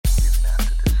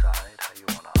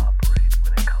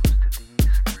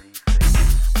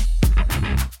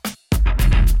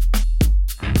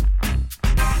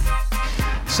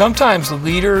sometimes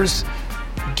leaders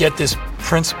get this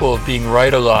principle of being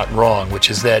right a lot wrong,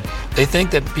 which is that they think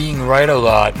that being right a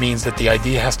lot means that the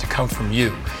idea has to come from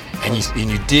you, and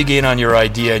you dig in on your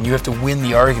idea and you have to win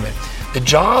the argument. The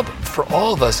job for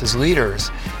all of us as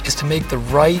leaders is to make the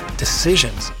right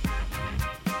decisions.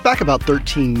 Back about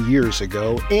 13 years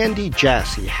ago, Andy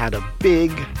Jassy had a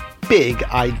big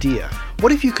idea.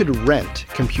 What if you could rent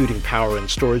computing power and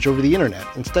storage over the internet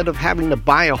instead of having to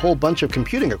buy a whole bunch of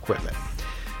computing equipment?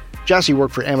 Jassy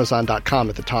worked for Amazon.com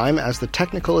at the time as the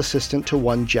technical assistant to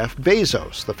one Jeff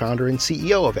Bezos, the founder and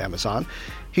CEO of Amazon.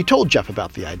 He told Jeff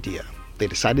about the idea. They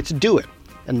decided to do it.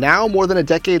 And now, more than a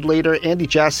decade later, Andy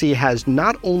Jassy has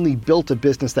not only built a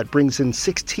business that brings in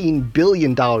 $16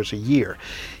 billion a year,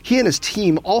 he and his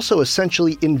team also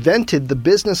essentially invented the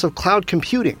business of cloud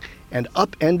computing and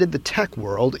upended the tech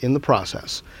world in the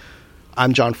process.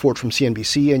 I'm John Fort from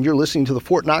CNBC, and you're listening to the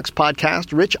Fort Knox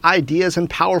podcast, Rich Ideas and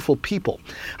Powerful People.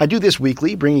 I do this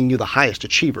weekly, bringing you the highest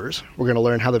achievers. We're going to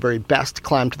learn how the very best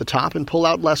climb to the top and pull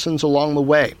out lessons along the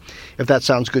way. If that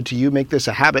sounds good to you, make this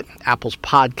a habit. Apple's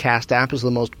podcast app is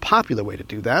the most popular way to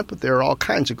do that, but there are all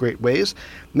kinds of great ways.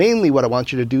 Mainly what I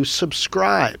want you to do,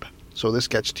 subscribe, so this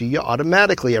gets to you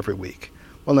automatically every week.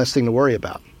 One less thing to worry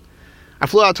about. I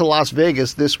flew out to Las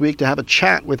Vegas this week to have a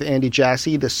chat with Andy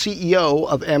Jassy, the CEO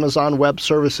of Amazon Web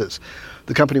Services.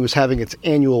 The company was having its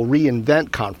annual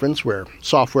reInvent conference where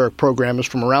software programmers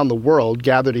from around the world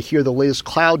gather to hear the latest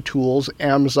cloud tools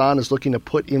Amazon is looking to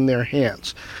put in their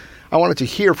hands. I wanted to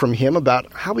hear from him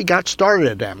about how he got started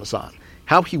at Amazon,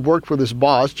 how he worked with his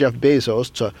boss, Jeff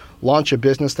Bezos, to launch a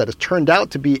business that has turned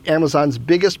out to be Amazon's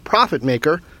biggest profit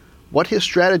maker, what his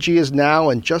strategy is now,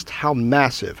 and just how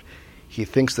massive he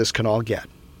thinks this can all get.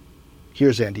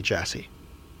 Here's Andy Jassy.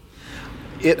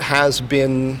 It has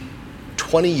been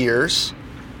 20 years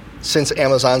since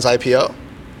Amazon's IPO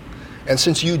and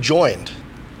since you joined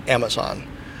Amazon.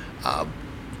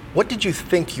 What did you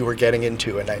think you were getting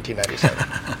into in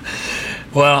 1997?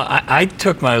 Well, I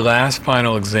took my last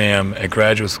final exam at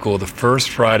graduate school the first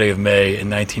Friday of May in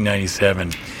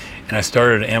 1997. And I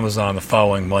started at Amazon the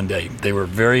following Monday. They were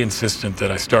very insistent that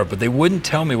I start, but they wouldn't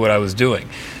tell me what I was doing.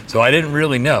 So I didn't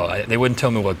really know. They wouldn't tell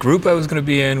me what group I was going to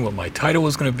be in, what my title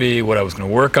was going to be, what I was going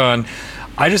to work on.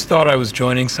 I just thought I was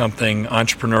joining something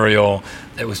entrepreneurial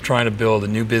that was trying to build a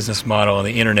new business model on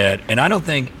the internet. And I don't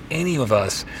think any of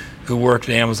us who worked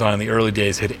at Amazon in the early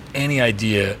days had any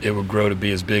idea it would grow to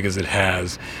be as big as it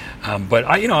has. But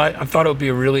I thought it would be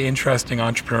a really interesting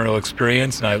entrepreneurial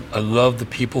experience, and I love the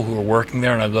people who were working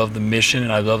there, and I love the mission,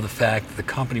 and I love the fact that the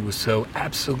company was so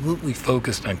absolutely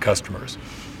focused on customers.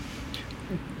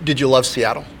 Did you love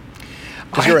Seattle?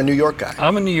 Because you're a New York guy.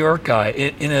 I'm a New York guy.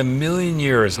 In a million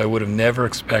years, I would have never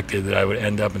expected that I would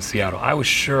end up in Seattle. I was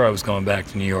sure I was going back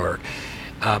to New York.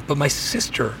 But my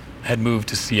sister had moved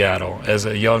to Seattle as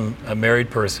a young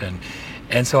married person.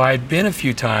 And so I had been a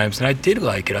few times, and I did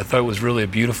like it. I thought it was really a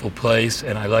beautiful place,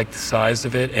 and I liked the size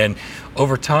of it. And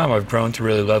over time, I've grown to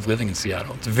really love living in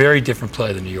Seattle. It's a very different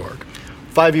play than New York.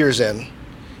 5 years in,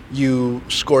 you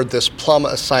scored this plum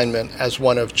assignment as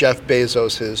one of Jeff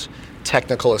Bezos'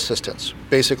 technical assistants.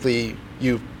 Basically,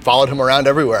 you followed him around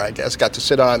everywhere, I guess, got to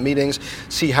sit on meetings,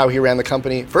 see how he ran the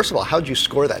company. First of all, how did you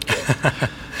score that gig?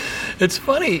 It's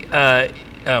funny.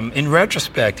 In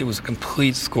retrospect, it was a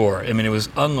complete score. I mean, it was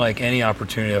unlike any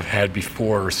opportunity I've had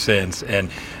before or since,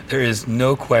 and there is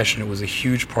no question it was a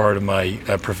huge part of my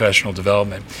professional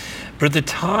development. But at the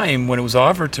time when it was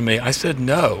offered to me, I said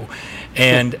no,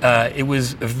 and it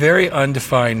was a very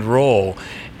undefined role.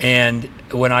 And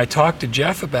when I talked to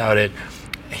Jeff about it,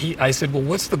 I said, well,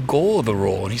 what's the goal of the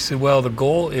role? And he said, well, the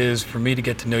goal is for me to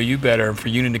get to know you better and for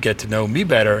you to get to know me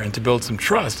better and to build some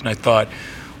trust. And I thought,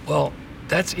 well,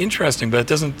 that's interesting, but it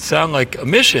doesn't sound like a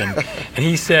mission. And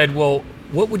he said, well,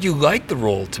 what would you like the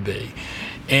role to be?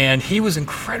 And he was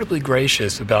incredibly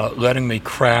gracious about letting me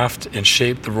craft and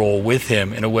shape the role with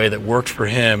him in a way that worked for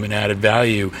him and added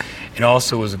value, and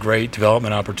also was a great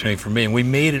development opportunity for me. And we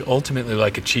made it ultimately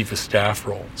like a chief of staff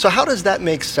role. So how does that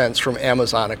make sense from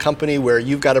Amazon, a company where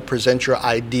you've got to present your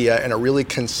idea in a really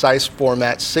concise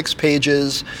format, 6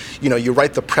 pages, you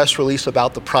write the press release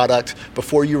about the product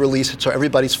before you release it so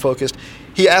everybody's focused.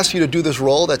 He asks you to do this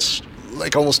role that's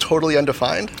like almost totally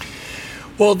undefined?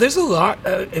 Well, there's a lot.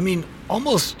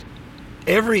 Almost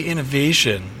every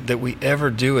innovation that we ever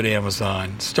do at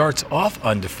Amazon starts off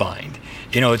undefined.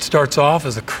 It starts off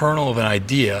as a kernel of an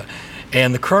idea.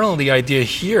 And the kernel of the idea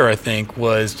here, I think,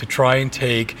 was to try and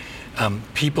take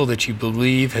people that you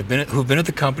believe who've been at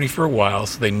the company for a while,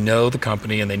 so they know the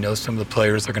company and they know some of the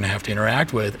players they're going to have to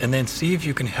interact with, and then see if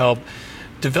you can help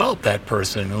develop that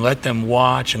person and let them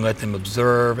watch and let them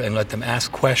observe and let them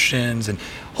ask questions, and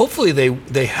hopefully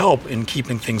they help in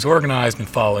keeping things organized and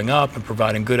following up and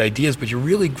providing good ideas, but you're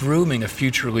really grooming a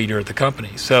future leader at the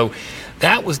company. So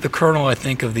that was the kernel, I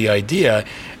think, of the idea,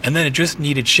 and then it just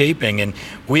needed shaping. And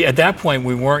at that point,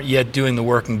 we weren't yet doing the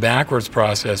working backwards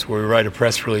process where we write a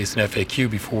press release and FAQ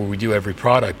before we do every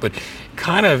product, but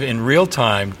kind of in real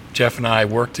time, Jeff and I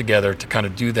worked together to kind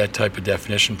of do that type of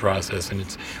definition process.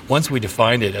 And once we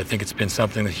defined it, I think it's been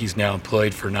something that he's now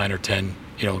employed for 9 or 10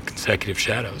 consecutive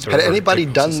shadows. Had anybody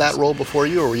done that role before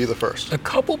you, or were you the first? A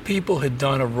couple people had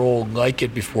done a role like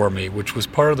it before me, which was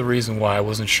part of the reason why I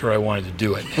wasn't sure I wanted to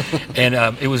do it. And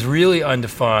it was really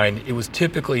undefined. It was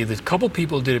typically, the couple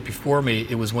people who did it before me,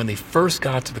 it was when they first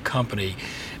got to the company,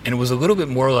 and it was a little bit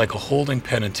more like a holding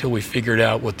pen until we figured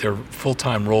out what their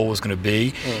full-time role was going to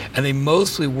be. And they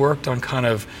mostly worked on kind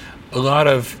of a lot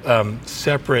of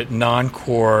separate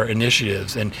non-core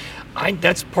initiatives. And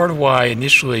that's part of why I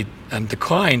initially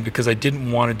declined, because I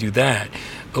didn't want to do that.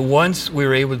 But once we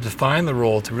were able to define the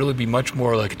role to really be much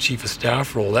more like a chief of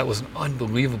staff role, that was an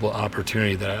unbelievable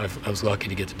opportunity that I was lucky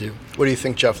to get to do. What do you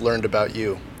think Jeff learned about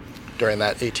you during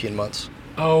that 18 months?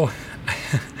 Oh,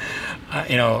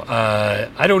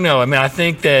 I don't know. I mean, I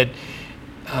think that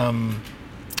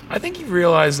I think he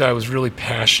realized that I was really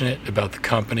passionate about the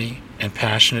company and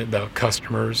passionate about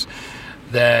customers,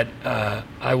 that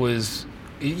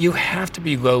you have to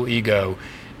be low ego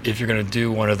if you're going to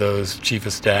do one of those chief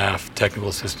of staff, technical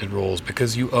assistant roles,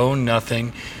 because you own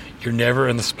nothing. You're never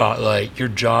in the spotlight. Your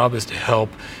job is to help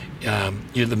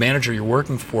the manager you're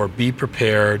working for be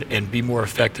prepared and be more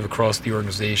effective across the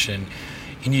organization.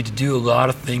 You need to do a lot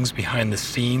of things behind the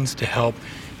scenes to help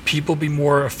people be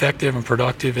more effective and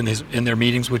productive in their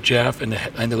meetings with Jeff, and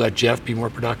to let Jeff be more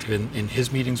productive in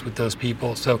his meetings with those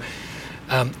people. So,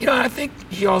 I think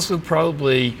he also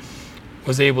probably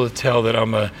was able to tell that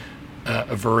I'm a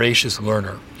voracious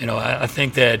learner. I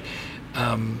think that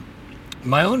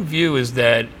my own view is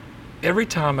that every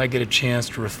time I get a chance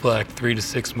to reflect 3 to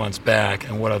 6 months back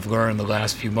and what I've learned in the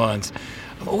last few months,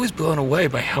 I'm always blown away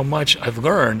by how much I've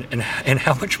learned and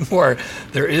how much more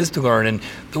there is to learn. And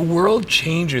the world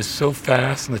changes so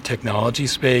fast in the technology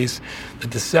space that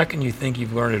the second you think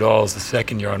you've learned it all is the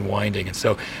second you're unwinding. And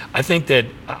so I think that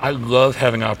I love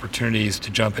having opportunities to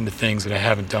jump into things that I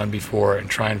haven't done before and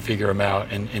try and figure them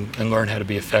out and learn how to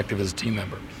be effective as a team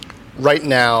member. Right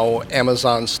now,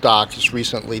 Amazon stock has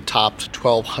recently topped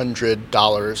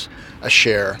 $1,200 a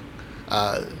share.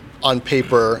 On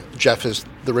paper, Jeff is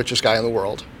the richest guy in the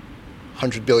world,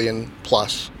 100 billion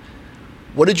plus.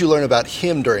 What did you learn about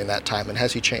him during that time, and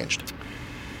has he changed?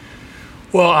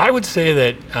 Well, I would say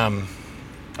that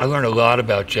I learned a lot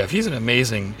about Jeff. He's an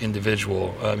amazing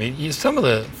individual. I mean, some of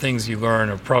the things you learn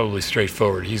are probably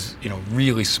straightforward. He's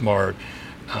really smart,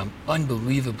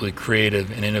 unbelievably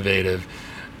creative and innovative.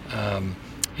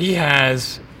 He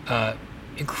has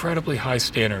incredibly high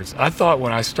standards. I thought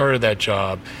when I started that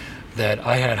job that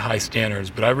I had high standards,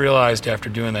 but I realized after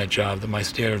doing that job that my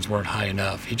standards weren't high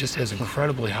enough. He just has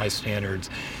incredibly high standards.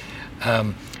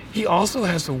 He also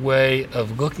has a way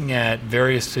of looking at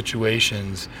various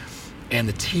situations, and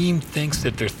the team thinks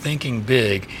that they're thinking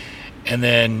big, and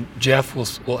then Jeff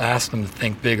will ask them to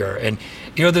think bigger. And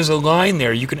there's a line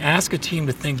there. You can ask a team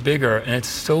to think bigger, and it's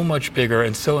so much bigger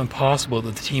and so impossible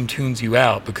that the team tunes you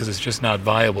out because it's just not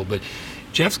viable. But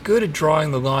Jeff's good at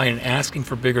drawing the line and asking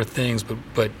for bigger things,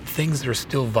 but things that are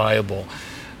still viable.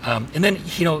 And then,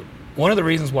 one of the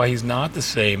reasons why he's not the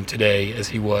same today as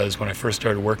he was when I first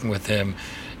started working with him,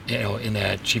 in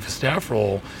that chief of staff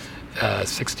role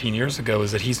 16 years ago,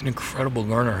 is that he's an incredible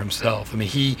learner himself. I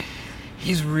mean,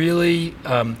 he's really,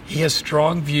 he has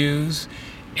strong views,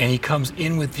 and he comes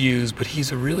in with views, but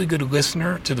he's a really good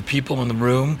listener to the people in the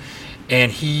room,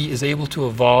 and he is able to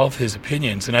evolve his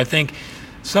opinions. And I think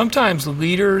sometimes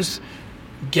leaders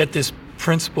get this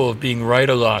principle of being right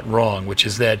a lot wrong, which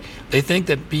is that they think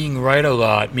that being right a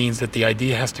lot means that the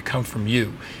idea has to come from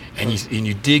you, and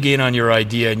you dig in on your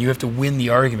idea and you have to win the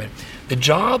argument. The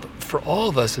job for all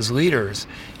of us as leaders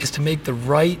is to make the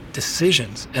right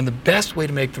decisions, and the best way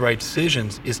to make the right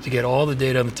decisions is to get all the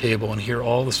data on the table and hear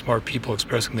all the smart people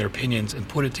expressing their opinions and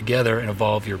put it together and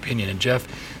evolve your opinion. And Jeff,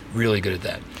 really good at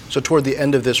that. So toward the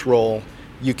end of this role,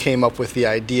 you came up with the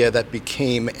idea that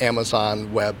became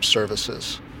Amazon Web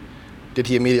Services. Did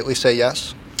he immediately say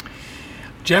yes?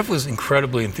 Jeff was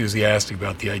incredibly enthusiastic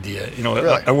about the idea.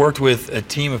 Really? I worked with a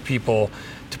team of people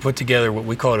to put together what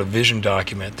we call a vision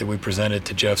document that we presented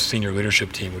to Jeff's senior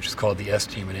leadership team, which is called the S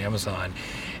team at Amazon.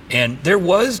 And there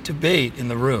was debate in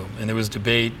the room, and there was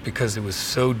debate because it was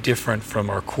so different from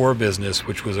our core business,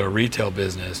 which was our retail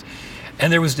business.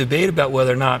 And there was debate about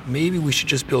whether or not maybe we should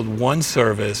just build one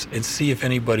service and see if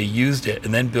anybody used it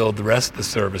and then build the rest of the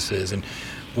services. And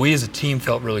we as a team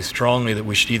felt really strongly that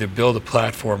we should either build a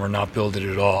platform or not build it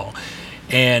at all.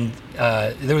 And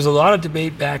there was a lot of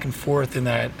debate back and forth in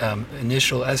that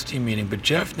initial S-team meeting, but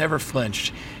Jeff never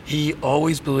flinched. He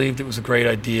always believed it was a great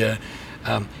idea.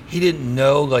 He didn't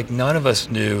know, like none of us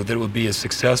knew, that it would be as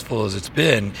successful as it's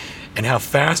been and how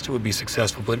fast it would be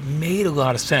successful, but it made a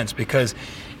lot of sense because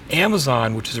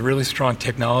Amazon, which is a really strong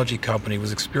technology company,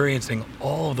 was experiencing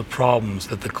all of the problems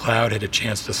that the cloud had a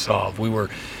chance to solve. We were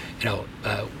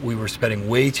spending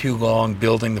way too long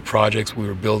building the projects we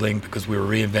were building because we were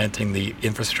reinventing the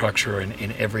infrastructure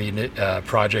in every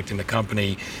project in the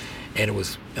company, and it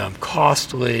was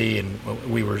costly, and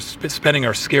we were spending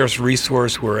our scarce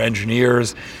resource, who were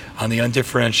engineers, on the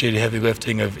undifferentiated heavy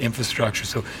lifting of infrastructure.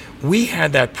 So we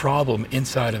had that problem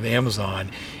inside of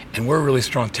Amazon, and we're a really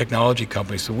strong technology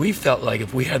company, so we felt like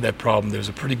if we had that problem, there's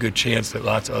a pretty good chance that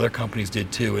lots of other companies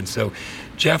did too. And so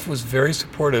Jeff was very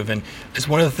supportive, and it's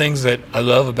one of the things that I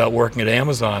love about working at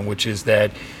Amazon, which is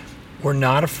that we're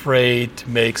not afraid to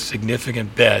make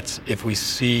significant bets if we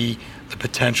see the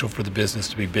potential for the business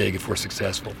to be big if we're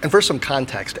successful. And for some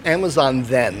context, Amazon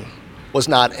then was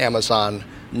not Amazon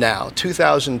now.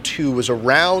 2002 was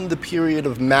around the period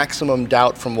of maximum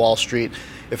doubt from Wall Street.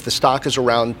 If the stock is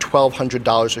around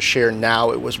 $1,200 a share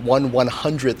now, it was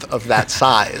 1/100th of that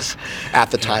size at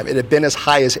the time. It had been as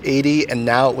high as 80, and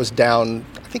now it was down,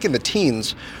 I think, in the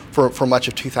teens for much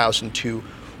of 2002.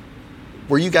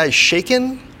 Were you guys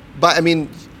shaken? But I mean,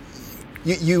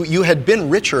 you had been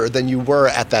richer than you were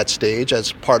at that stage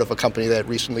as part of a company that had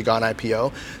recently gone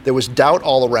IPO. There was doubt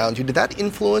all around you. Did that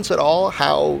influence at all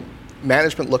how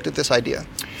management looked at this idea?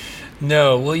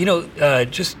 No, well,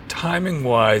 just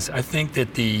timing-wise, I think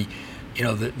that the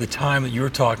time that you were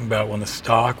talking about when the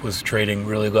stock was trading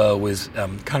really low was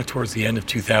kind of towards the end of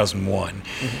 2001.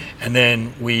 Mm-hmm. And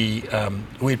then we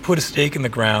had put a stake in the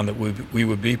ground that we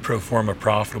would be pro forma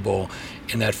profitable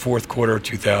in that fourth quarter of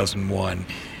 2001.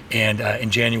 And in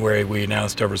January, we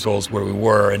announced our results where we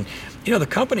were. And the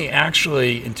company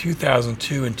actually in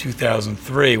 2002 and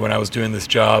 2003, when I was doing this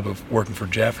job of working for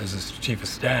Jeff as his chief of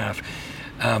staff,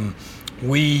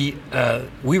 we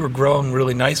were growing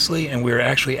really nicely, and we were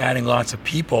actually adding lots of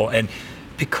people. And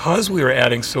because we were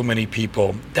adding so many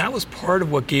people, that was part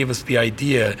of what gave us the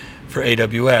idea for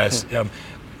AWS.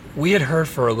 We had heard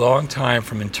for a long time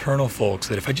from internal folks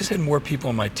that if I just had more people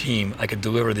on my team, I could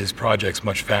deliver these projects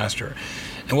much faster.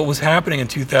 And what was happening in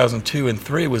 2002 and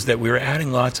 2003 was that we were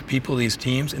adding lots of people to these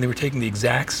teams, and they were taking the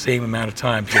exact same amount of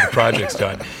time to get the projects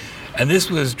done. And this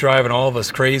was driving all of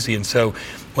us crazy. And so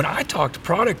when I talked to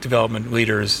product development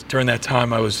leaders during that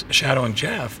time I was shadowing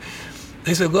Jeff,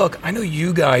 they said, look, I know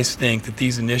you guys think that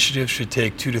these initiatives should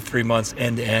take 2 to 3 months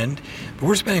end to end, but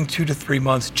we're spending 2 to 3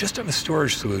 months just on the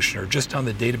storage solution, or just on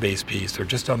the database piece, or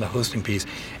just on the hosting piece.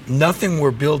 Nothing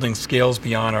we're building scales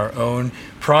beyond our own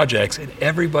projects, and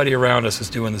everybody around us is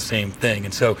doing the same thing.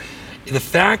 And so the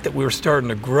fact that we were starting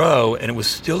to grow and it was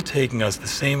still taking us the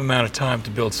same amount of time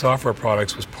to build software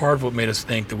products was part of what made us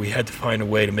think that we had to find a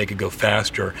way to make it go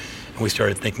faster, and we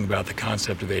started thinking about the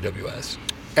concept of AWS.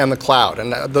 And the cloud.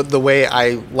 And the way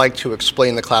I like to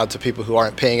explain the cloud to people who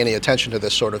aren't paying any attention to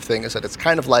this sort of thing is that it's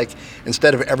kind of like,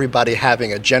 instead of everybody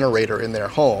having a generator in their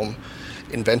home,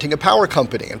 inventing a power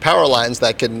company and power lines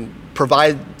that can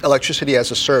provide electricity as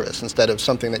a service instead of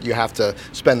something that you have to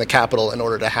spend the capital in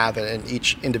order to have it in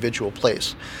each individual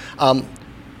place.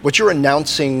 What you're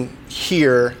announcing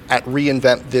here at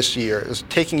reInvent this year is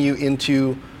taking you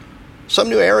into some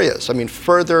new areas. I mean,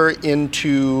 further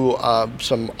into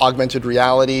some augmented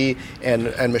reality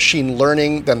and machine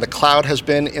learning than the cloud has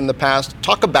been in the past.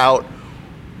 Talk about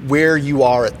where you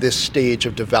are at this stage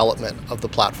of development of the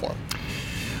platform.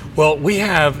 Well, we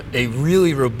have a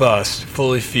really robust,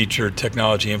 fully featured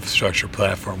technology infrastructure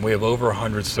platform. We have over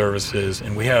 100 services,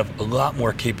 and we have a lot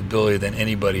more capability than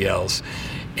anybody else.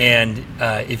 And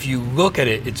if you look at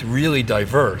it, it's really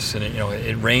diverse, and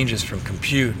it ranges from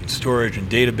compute and storage and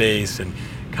database and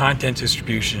content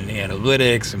distribution and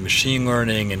analytics and machine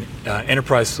learning and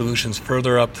enterprise solutions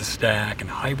further up the stack and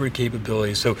hybrid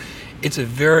capabilities. So it's a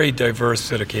very diverse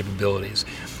set of capabilities.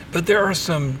 But there are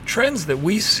some trends that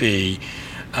we see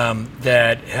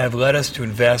that have led us to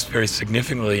invest very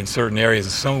significantly in certain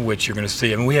areas, some of which you're going to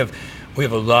see. I mean, we have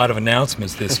a lot of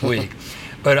announcements this week.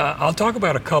 But I'll talk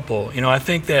about a couple. I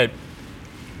think that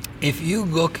if you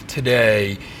look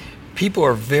today, people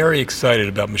are very excited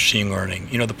about machine learning.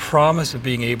 You know, the promise of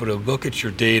being able to look at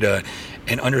your data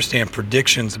and understand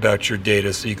predictions about your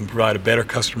data so you can provide a better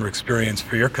customer experience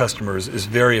for your customers is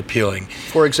very appealing.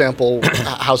 For example,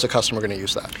 how's a customer going to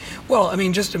use that? Well, I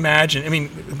mean, just imagine, I mean,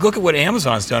 look at what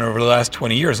Amazon's done over the last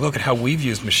 20 years. Look at how we've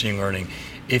used machine learning.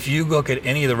 If you look at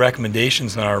any of the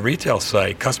recommendations on our retail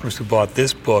site, customers who bought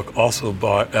this book also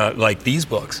bought like these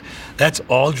books. That's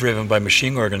all driven by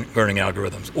machine learning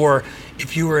algorithms. Or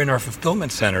if you were in our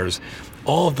fulfillment centers,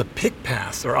 all of the pick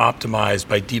paths are optimized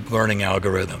by deep learning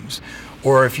algorithms.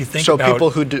 Or if you think about... So people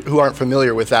who aren't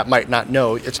familiar with that might not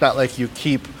know, it's not like you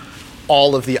keep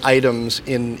all of the items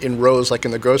in rows like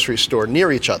in the grocery store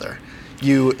near each other.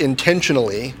 You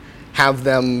intentionally have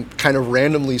them kind of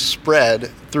randomly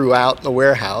spread throughout the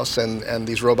warehouse, and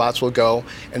these robots will go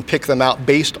and pick them out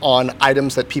based on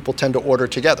items that people tend to order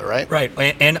together, right? Right,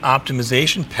 and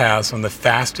optimization paths on the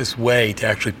fastest way to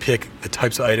actually pick the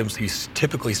types of items that you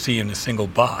typically see in a single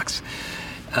box.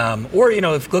 Or, you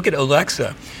know, if you look at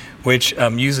Alexa, which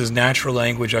uses natural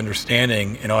language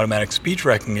understanding and automatic speech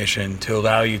recognition to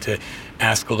allow you to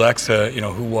ask Alexa, you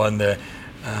know, who won the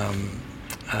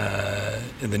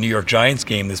New York Giants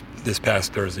game this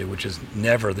past Thursday, which is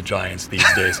never the Giants these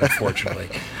days, unfortunately.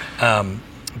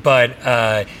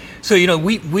 So, you know,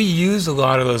 we use a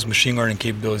lot of those machine learning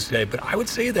capabilities today, but I would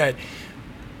say that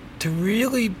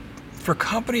for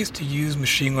companies to use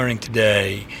machine learning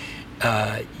today,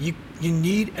 you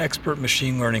need expert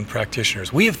machine learning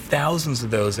practitioners. We have thousands of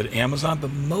those at Amazon,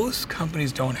 but most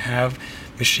companies don't have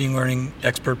machine learning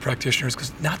expert practitioners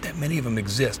because not that many of them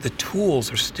exist. The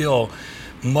tools are still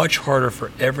much harder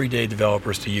for everyday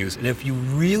developers to use. And if you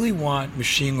really want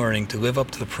machine learning to live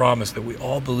up to the promise that we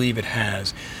all believe it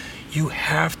has, you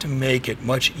have to make it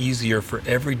much easier for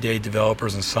everyday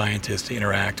developers and scientists to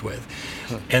interact with.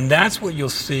 And that's what you'll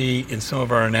see in some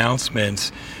of our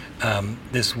announcements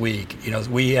this week. You know,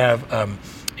 we have,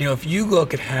 you know, if you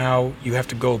look at how you have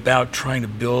to go about trying to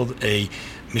build a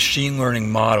machine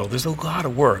learning model, there's a lot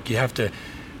of work. You have to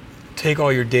take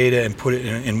all your data and put it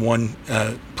in one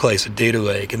place, a data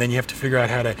lake, and then you have to figure out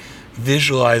how to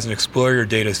visualize and explore your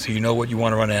data so you know what you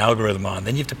want to run an algorithm on.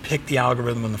 Then you have to pick the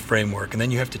algorithm and the framework, and then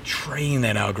you have to train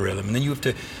that algorithm, and then you have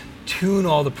to tune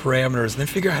all the parameters, and then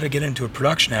figure out how to get into a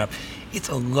production app. It's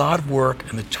a lot of work,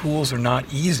 and the tools are not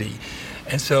easy.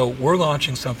 And so we're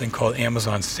launching something called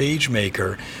Amazon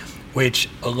SageMaker, which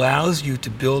allows you to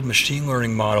build machine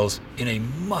learning models in a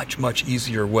much, much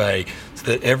easier way so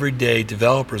that everyday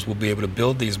developers will be able to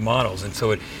build these models. And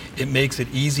so it makes it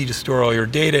easy to store all your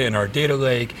data in our data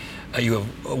lake. You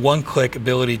have a one-click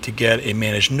ability to get a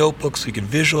managed notebook so you can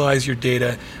visualize your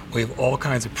data. We have all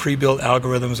kinds of pre-built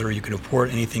algorithms where you can import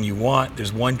anything you want.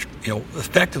 There's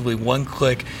effectively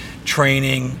one-click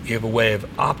training. You have a way of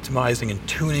optimizing and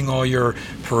tuning all your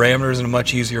parameters in a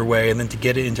much easier way, and then to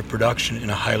get it into production in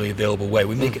a highly available way.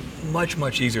 We make it much,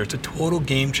 much easier. It's a total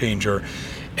game changer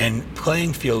and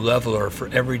playing field leveler for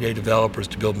everyday developers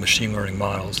to build machine learning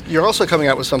models. You're also coming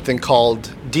out with something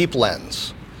called Deep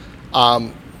Lens.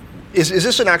 Is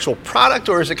this an actual product,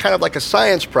 or is it kind of like a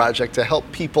science project to help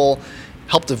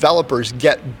developers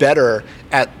get better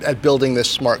at building this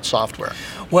smart software?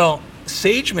 Well,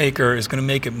 SageMaker is going to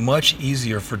make it much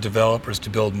easier for developers to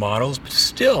build models, but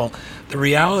still, the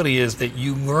reality is that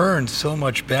you learn so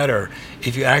much better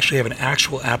if you actually have an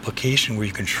actual application where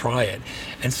you can try it.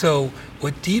 And so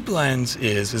what Deep Lens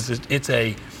is it's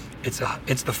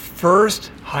the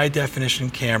first high-definition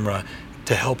camera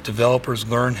to help developers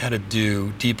learn how to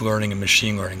do deep learning and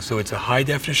machine learning. So it's a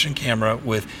high-definition camera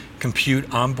with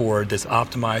compute on board that's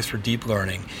optimized for deep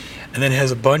learning, and then it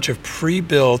has a bunch of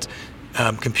pre-built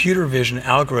computer vision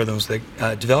algorithms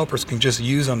that developers can just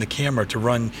use on the camera to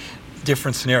run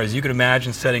different scenarios. You could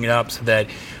imagine setting it up so that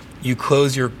you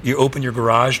open your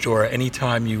garage door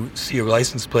anytime you see a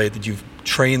license plate that you've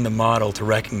trained the model to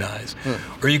recognize.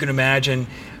 Or you can imagine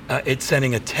it's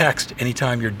sending a text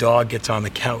anytime your dog gets on the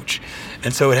couch.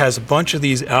 And so it has a bunch of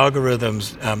these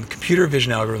algorithms, computer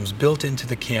vision algorithms built into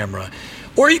the camera.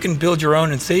 Or you can build your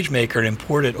own in SageMaker and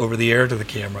import it over the air to the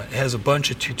camera. It has a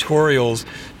bunch of tutorials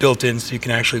built in so you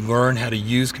can actually learn how to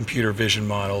use computer vision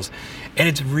models. And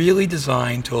it's really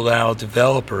designed to allow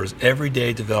developers,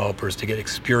 everyday developers, to get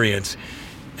experience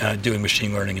doing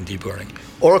machine learning and deep learning.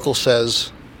 Oracle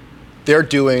says they're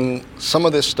doing some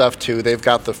of this stuff too. They've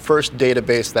got the first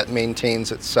database that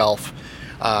maintains itself,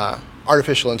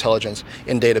 artificial intelligence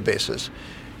in databases.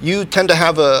 You tend to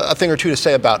have a thing or two to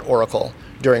say about Oracle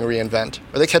during reInvent.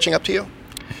 Are they catching up to you?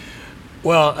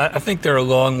 Well, I think they're a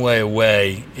long way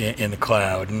away in the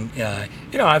cloud. And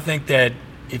I think that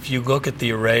if you look at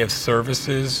the array of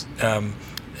services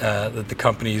that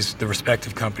the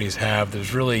respective companies have,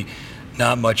 there's really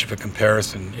not much of a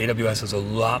comparison. AWS has a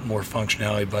lot more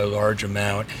functionality by a large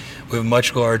amount. We have a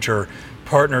much larger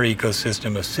partner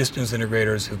ecosystem of systems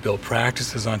integrators who build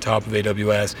practices on top of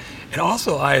AWS, and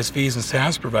also ISVs and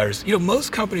SaaS providers.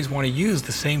 Most companies want to use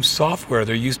the same software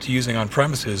they're used to using on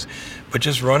premises, but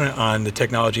just run it on the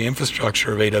technology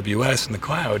infrastructure of AWS in the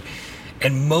cloud.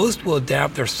 And most will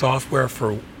adapt their software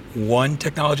for one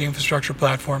technology infrastructure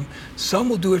platform. Some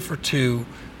will do it for two,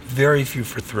 very few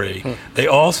for three. They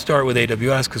all start with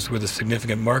AWS because we're the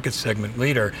significant market segment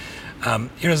leader.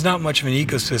 There's not much of an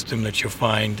ecosystem that you'll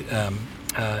find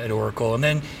at Oracle. And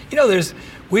then,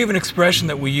 we have an expression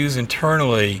that we use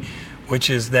internally, which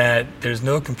is that there's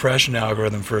no compression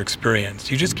algorithm for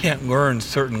experience. You just can't learn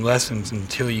certain lessons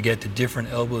until you get to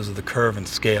different elbows of the curve and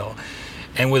scale.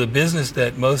 And with a business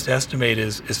that most estimate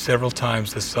is several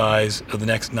times the size of the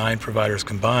next 9 providers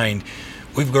combined,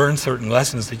 we've learned certain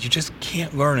lessons that you just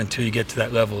can't learn until you get to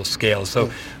that level of scale.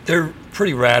 So they're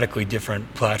pretty radically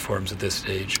different platforms at this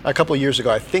stage. A couple of years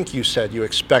ago, I think you said you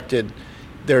expected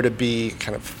there to be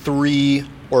kind of 3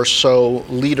 or so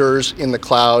leaders in the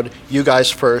cloud, you guys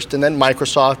first, and then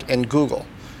Microsoft and Google.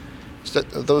 Are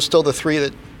those still the 3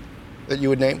 that you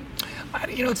would name?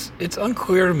 It's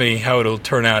unclear to me how it'll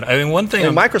turn out. I mean, one thing...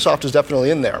 Microsoft is definitely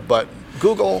in there, but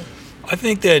Google... I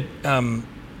think that,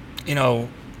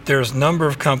 there's a number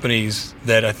of companies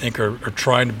that I think are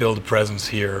trying to build a presence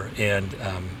here, and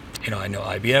I know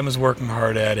IBM is working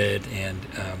hard at it, and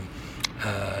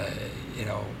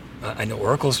I know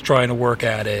Oracle's trying to work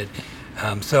at it.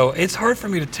 So it's hard for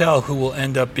me to tell who will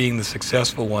end up being the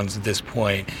successful ones at this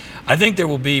point. I think there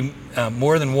will be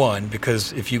more than one,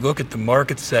 because if you look at the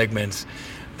market segments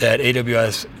that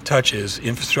AWS touches,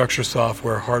 infrastructure,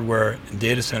 software, hardware, and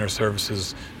data center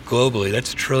services globally,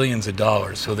 that's trillions of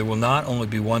dollars. So there will not only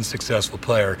be one successful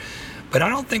player, but I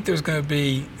don't think there's going to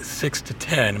be 6 to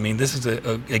 10. I mean, this is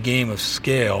a game of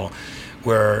scale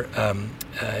where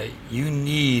you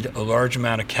need a large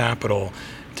amount of capital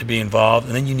to be involved,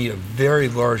 and then you need a very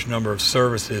large number of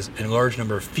services and a large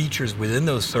number of features within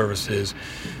those services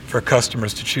for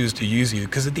customers to choose to use you.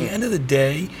 Because at the end of the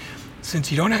day, since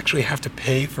you don't actually have to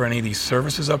pay for any of these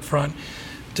services up front,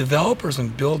 developers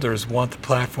and builders want the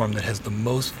platform that has the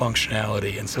most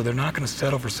functionality, and so they're not going to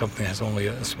settle for something that has only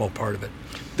a small part of it.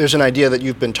 There's an idea that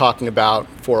you've been talking about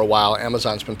for a while,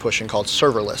 Amazon's been pushing, called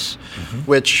serverless,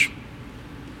 which,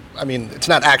 I mean, it's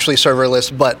not actually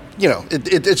serverless, but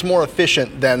it's more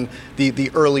efficient than the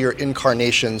earlier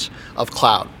incarnations of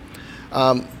cloud.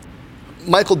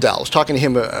 Michael Dell, I was talking to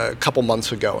him a couple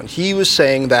months ago, and he was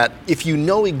saying that if you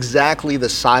know exactly the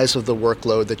size of the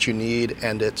workload that you need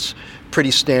and it's pretty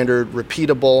standard,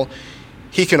 repeatable,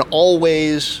 he can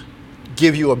always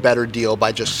give you a better deal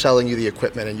by just selling you the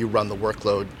equipment and you run the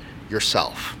workload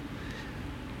yourself.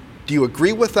 Do you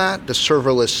agree with that? Does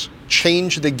serverless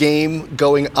change the game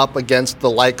going up against the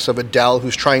likes of a Dell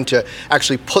who's trying to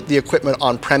actually put the equipment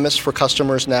on premise for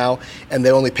customers now and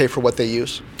they only pay for what they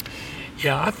use?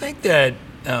 Yeah, I think that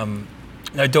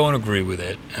I don't agree with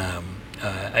it.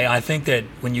 I think that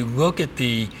when you look at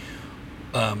you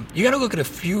got to look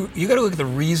at the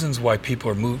reasons why people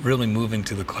are really moving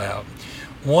to the cloud.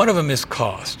 One of them is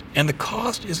cost, and the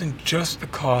cost isn't just the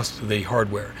cost of the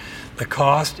hardware. The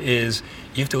cost is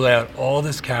you have to lay out all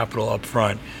this capital up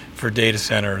front for data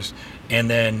centers, and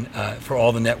then for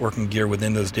all the networking gear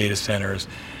within those data centers,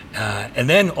 and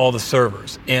then all the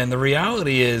servers. And the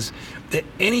reality is that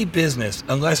any business,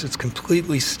 unless it's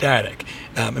completely static,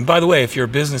 and by the way, if you're a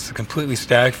business that's completely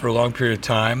static for a long period of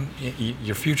time,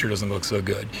 your future doesn't look so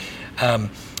good.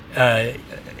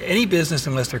 Any business,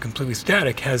 unless they're completely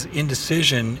static, has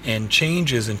indecision and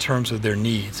changes in terms of their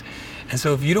needs. And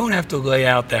so if you don't have to lay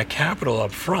out that capital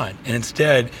up front, and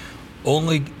instead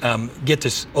only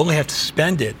have to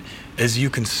spend it as you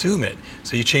consume it,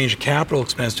 so you change a capital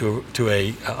expense to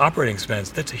a operating expense,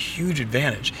 that's a huge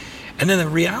advantage. And then the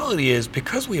reality is,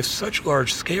 because we have such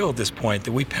large scale at this point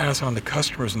that we pass on to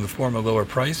customers in the form of lower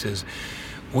prices,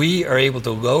 we are able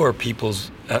to lower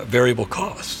people's variable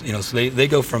costs. So they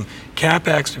go from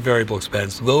CapEx to variable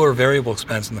expense, lower variable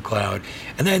expense in the cloud.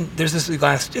 And then there's this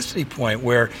elasticity point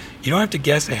where you don't have to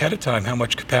guess ahead of time how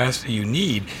much capacity you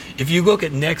need. If you look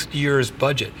at next year's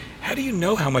budget, how do you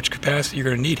know how much capacity you're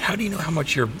going to need? How do you know how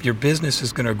much your business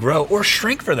is going to grow or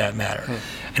shrink, for that matter?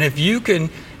 And if you can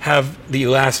have the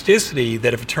elasticity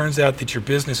that if it turns out that your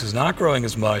business is not growing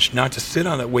as much, not to sit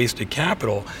on that wasted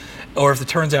capital, or if it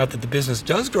turns out that the business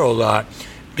does grow a lot,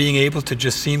 being able to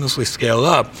just seamlessly scale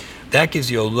up, that gives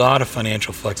you a lot of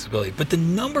financial flexibility. But the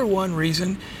number one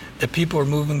reason that people are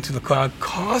moving to the cloud.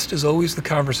 Cost is always the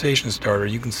conversation starter.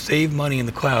 You can save money in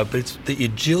the cloud, but it's the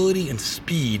agility and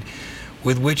speed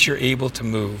with which you're able to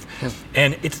move.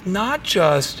 And it's not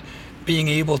just being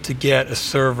able to get a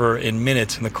server in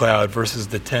minutes in the cloud versus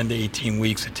the 10 to 18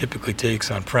 weeks it typically takes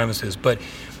on premises, but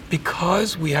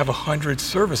because we have 100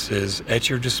 services at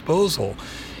your disposal,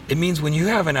 it means when you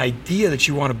have an idea that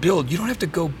you want to build, you don't have to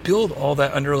go build all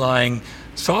that underlying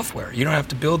software. You don't have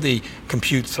to build the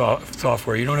compute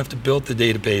software. You don't have to build the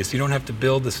database. You don't have to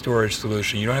build the storage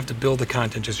solution. You don't have to build the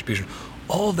content distribution.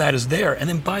 All of that is there. And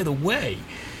then, by the way,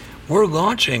 we're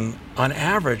launching on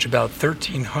average about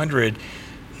 1,300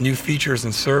 new features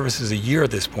and services a year at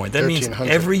this point. That means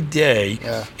every day,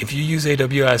 if you use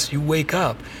AWS, you wake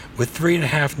up with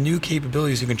 3.5 new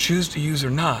capabilities you can choose to use or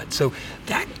not. So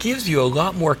that gives you a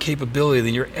lot more capability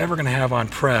than you're ever going to have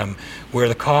on-prem, where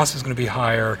the cost is going to be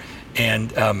higher,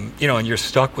 and and you're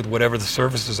stuck with whatever the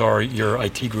services are your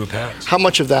IT group has. How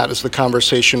much of that is the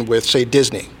conversation with, say,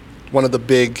 Disney, one of the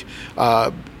big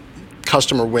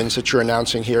customer wins that you're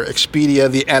announcing here? Expedia,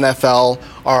 the NFL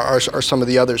are some of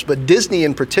the others. But Disney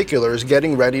in particular is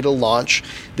getting ready to launch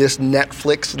this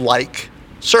Netflix-like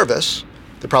service.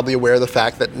 They're probably aware of the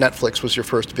fact that Netflix was your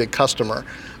first big customer.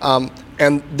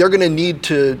 And they're going to need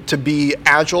to be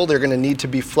agile. They're going to need to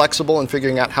be flexible in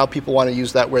figuring out how people want to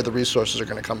use that, where the resources are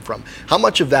going to come from. How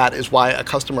much of that is why a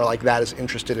customer like that is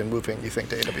interested in moving, you think,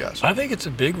 to AWS? I think it's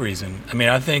a big reason. I mean,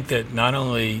 I think that not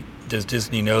only does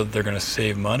Disney know that they're going to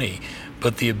save money,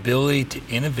 but the ability to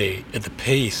innovate at the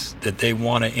pace that they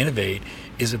want to innovate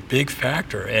is a big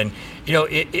factor. And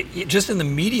it just in the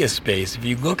media space, if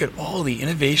you look at all the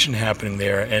innovation happening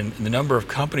there and the number of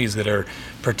companies that are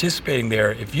participating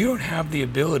there, if you don't have the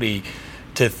ability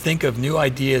to think of new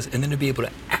ideas and then to be able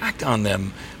to act on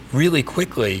them really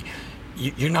quickly,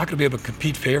 you're not going to be able to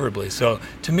compete favorably. So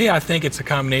to me, I think it's a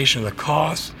combination of the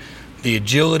cost, the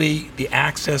agility, the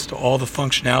access to all the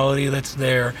functionality that's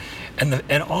there,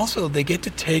 and also they get to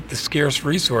take the scarce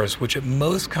resource, which at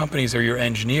most companies are your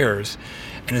engineers,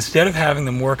 and instead of having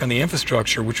them work on the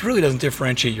infrastructure, which really doesn't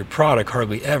differentiate your product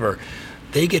hardly ever,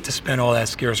 they get to spend all that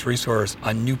scarce resource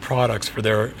on new products for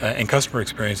their and customer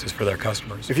experiences for their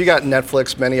customers. If you got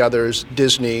Netflix, many others,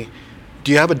 Disney,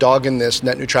 do you have a dog in this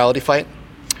net neutrality fight?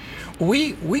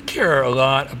 We care a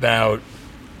lot about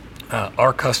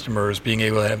our customers being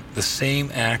able to have the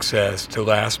same access to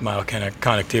last mile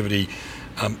connectivity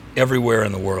everywhere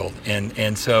in the world.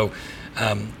 And so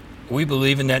we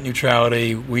believe in net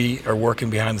neutrality. We are working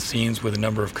behind the scenes with a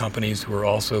number of companies who are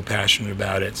also passionate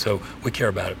about it. So we care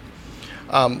about it.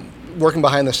 Working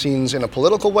behind the scenes in a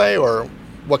political way, or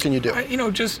what can you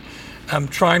do? Just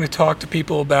trying to talk to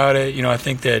people about it. I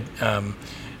think that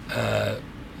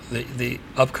the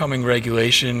upcoming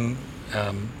regulation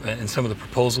and some of the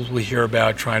proposals we hear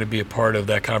about, trying to be a part of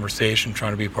that conversation,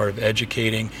 trying to be a part of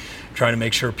educating, trying to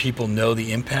make sure people know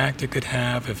the impact it could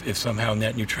have if somehow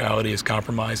net neutrality is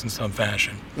compromised in some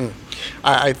fashion.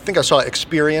 I think I saw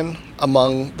Experian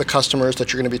among the customers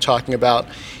that you're going to be talking about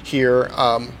here,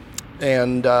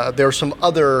 and there are some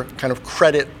other kind of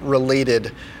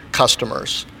credit-related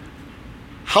customers.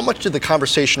 How much did the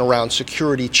conversation around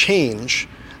security change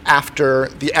after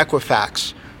the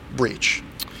Equifax breach?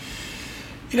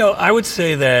 I would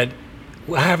say that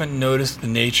I haven't noticed the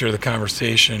nature of the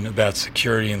conversation about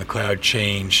security in the cloud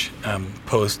change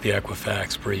post the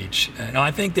Equifax breach.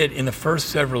 I think that in the first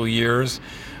several years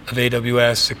of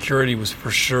AWS, security was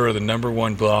for sure the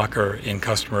 #1 blocker in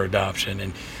customer adoption.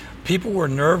 And people were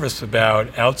nervous about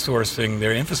outsourcing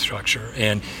their infrastructure.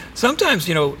 And sometimes,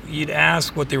 you'd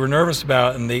ask what they were nervous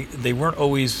about, and they weren't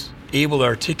always able to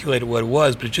articulate what it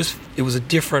was, but it was a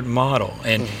different model.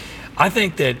 And I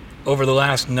think that over the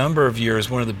last number of years,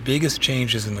 one of the biggest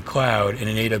changes in the cloud and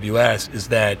in AWS is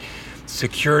that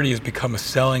security has become a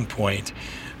selling point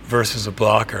versus a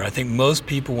blocker. I think most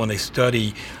people, when they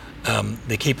study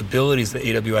the capabilities that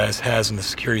AWS has in the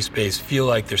security space, feel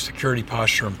like their security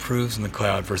posture improves in the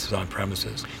cloud versus on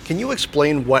premises. Can you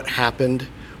explain what happened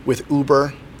with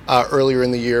Uber earlier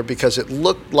in the year? Because it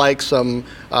looked like some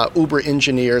Uber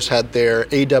engineers had their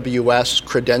AWS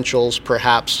credentials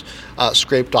perhaps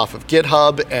scraped off of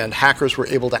GitHub, and hackers were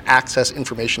able to access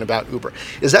information about Uber.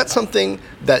 Is that something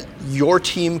that your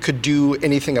team could do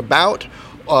anything about?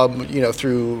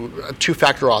 Through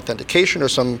two-factor authentication or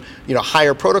some,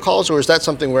 higher protocols, or is that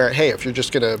something where, hey, if you're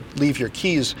just going to leave your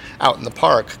keys out in the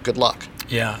park, good luck?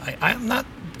 Yeah, I'm not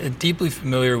deeply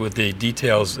familiar with the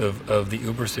details of the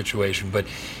Uber situation, but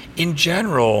in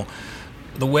general,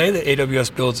 the way that AWS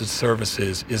builds its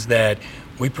services is that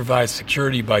we provide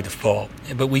security by default,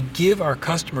 but we give our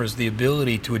customers the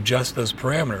ability to adjust those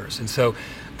parameters. And so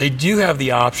they do have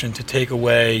the option to take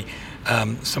away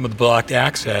some of the blocked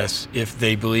access if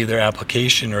they believe their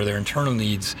application or their internal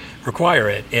needs require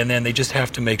it. And then they just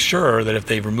have to make sure that if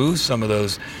they remove some of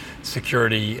those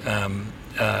security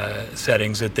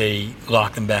settings, that they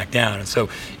lock them back down. And so,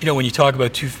 when you talk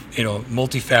about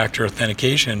multi-factor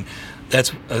authentication,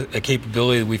 that's a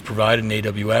capability that we've provided in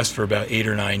AWS for about 8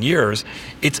 or 9 years.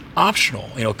 It's optional.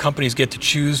 Companies get to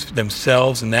choose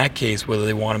themselves in that case whether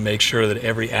they want to make sure that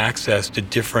every access to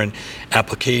different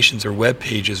applications or web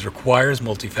pages requires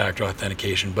multi-factor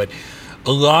authentication. But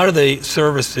a lot of the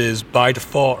services by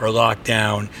default are locked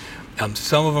down.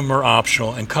 Some of them are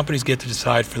optional, and companies get to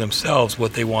decide for themselves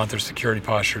what they want their security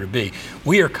posture to be.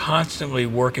 We are constantly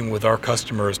working with our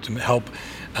customers to help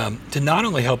to not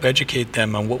only help educate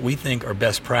them on what we think are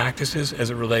best practices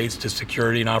as it relates to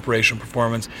security and operational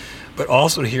performance, but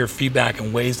also to hear feedback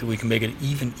in ways that we can make it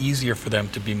even easier for them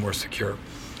to be more secure.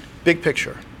 Big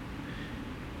picture.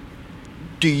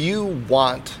 Do you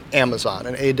want Amazon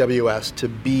and AWS to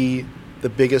be the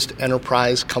biggest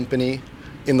enterprise company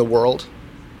in the world?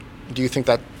 Do you think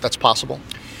that that's possible?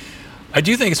 I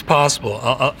do think it's possible.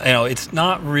 It's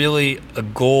not really a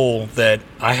goal that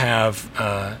I have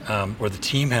or the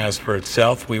team has for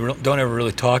itself. We don't ever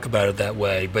really talk about it that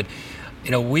way. But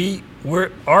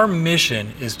our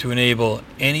mission is to enable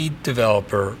any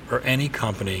developer or any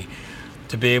company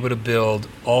to be able to build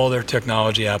all their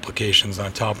technology applications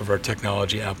on top of our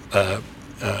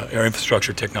our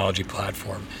infrastructure technology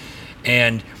platform.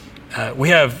 And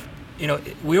we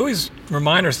always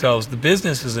remind ourselves the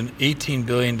business is an $18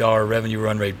 billion revenue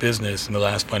run rate business in the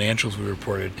last financials we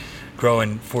reported,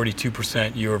 growing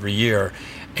 42% year over year.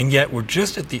 And yet we're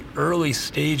just at the early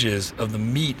stages of the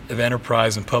meat of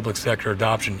enterprise and public sector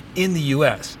adoption in the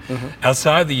US. Mm-hmm.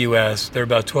 Outside the US, they're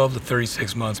about 12 to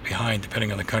 36 months behind,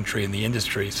 depending on the country and the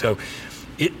industry. So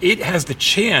it has the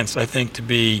chance, I think, to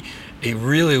be a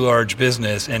really large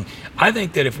business. And I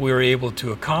think that if we were able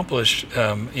to accomplish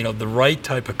the right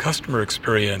type of customer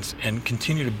experience and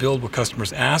continue to build what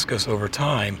customers ask us over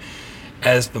time,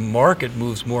 as the market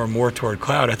moves more and more toward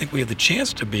cloud, I think we have the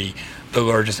chance to be the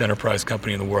largest enterprise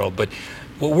company in the world. But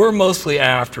what we're mostly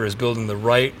after is building the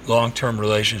right long-term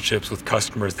relationships with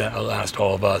customers that last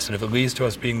all of us. And if it leads to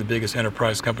us being the biggest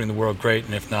enterprise company in the world, great.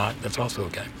 And if not, that's also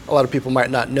okay. A lot of people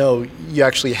might not know you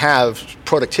actually have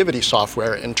productivity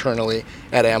software internally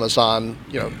at Amazon,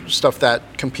 stuff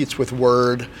that competes with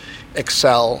Word,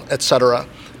 Excel, et cetera.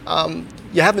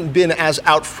 You haven't been as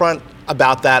out front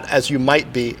about that as you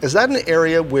might be. Is that an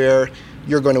area where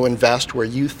you're going to invest, where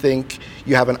you think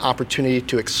you have an opportunity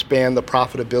to expand the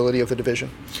profitability of the division?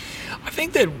 I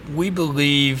think that we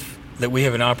believe that we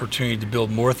have an opportunity to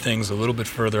build more things a little bit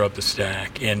further up the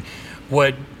stack. And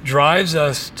what drives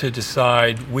us to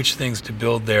decide which things to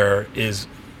build there is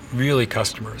really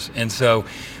customers. And so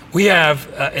we have,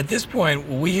 at this point,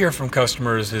 what we hear from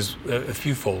customers is a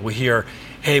fewfold. We hear,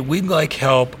 hey, we'd like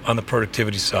help on the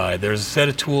productivity side. There's a set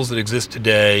of tools that exist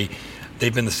today.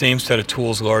 They've been the same set of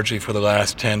tools largely for the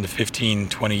last 10 to 15,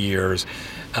 20 years.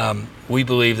 We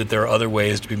believe that there are other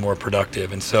ways to be more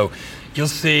productive. And so you'll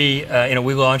see,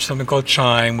 we launched something called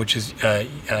Chime, which is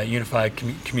unified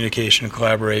communication and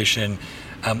collaboration.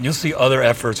 You'll see other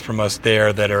efforts from us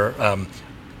there that are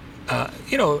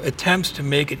attempts to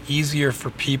make it easier for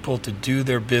people to do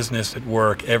their business at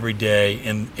work every day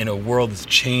in a world that's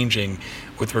changing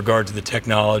with regard to the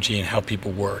technology and how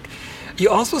people work. You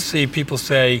also see people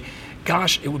say,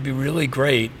 gosh, it would be really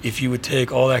great if you would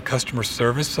take all that customer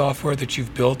service software that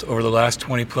you've built over the last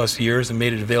 20 plus years and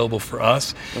made it available for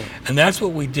us. Mm. And that's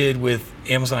what we did with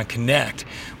Amazon Connect,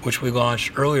 which we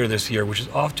launched earlier this year, which is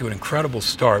off to an incredible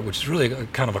start, which is really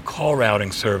kind of a call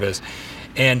routing service.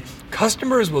 And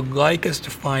customers would like us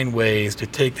to find ways to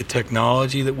take the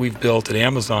technology that we've built at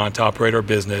Amazon to operate our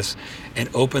business and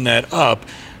open that up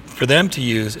for them to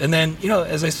use. And then,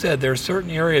 as I said, there are certain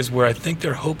areas where I think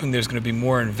they're hoping there's going to be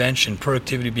more invention,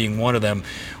 productivity being one of them,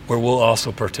 where we'll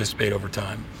also participate over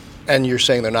time. And you're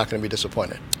saying they're not going to be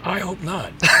disappointed? I hope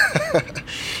not.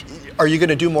 Are you going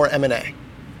to do more M&A?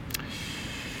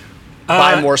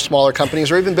 Buy more smaller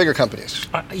companies or even bigger companies?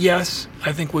 Yes,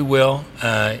 I think we will.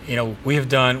 We have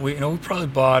done, we probably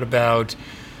bought about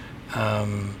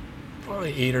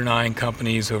probably 8 or 9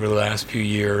 companies over the last few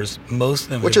years. Most of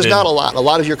them, which is not a lot. A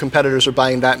lot of your competitors are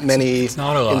buying that many it's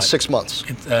not a lot. In 6 months.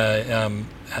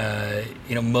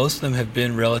 Most of them have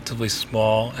been relatively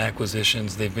small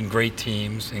acquisitions. They've been great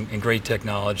teams and great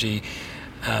technology.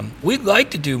 We'd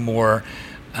like to do more.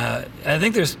 I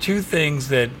think there's 2 things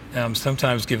that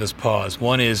sometimes give us pause.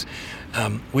 One is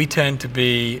we tend to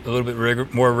be a little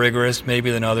bit more rigorous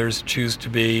maybe than others choose to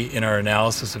be in our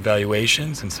analysis of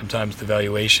valuations, and sometimes the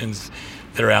valuations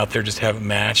that are out there just haven't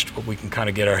matched what we can kind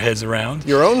of get our heads around.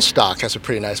 Your own stock has a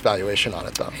pretty nice valuation on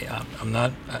it, though. Yeah, I'm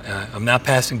not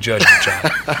passing judgment,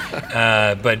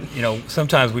 John. But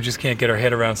sometimes we just can't get our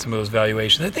head around some of those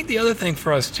valuations. I think the other thing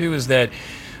for us too is that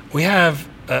we have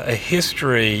a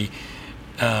history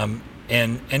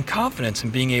and confidence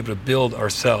in being able to build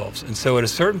ourselves. And so at a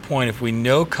certain point, if we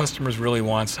know customers really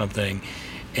want something,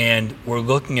 and we're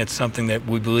looking at something that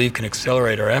we believe can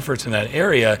accelerate our efforts in that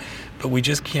area, but we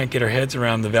just can't get our heads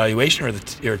around the valuation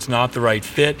or it's not the right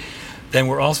fit, then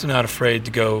we're also not afraid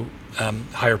to go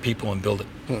hire people and build it.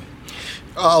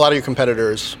 A lot of your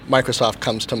competitors, Microsoft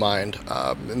comes to mind,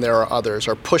 and there are others,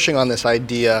 are pushing on this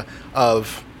idea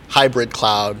of hybrid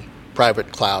cloud,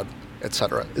 private cloud, et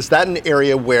cetera. Is that an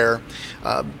area where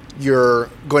you're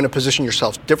going to position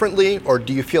yourself differently, or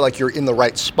do you feel like you're in the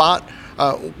right spot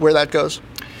where that goes?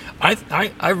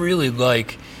 I really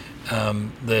like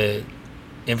the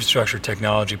infrastructure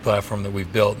technology platform that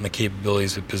we've built and the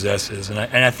capabilities it possesses, and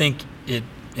I think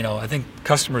I think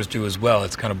customers do as well.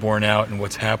 It's kind of borne out in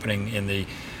what's happening in the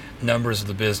numbers of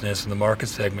the business and the market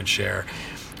segment share.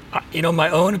 My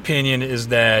own opinion is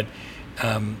that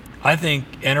I think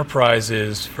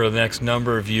enterprises for the next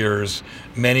number of years,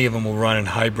 many of them will run in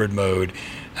hybrid mode,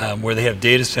 where they have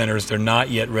data centers they're not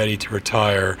yet ready to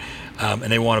retire, and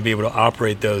they want to be able to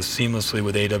operate those seamlessly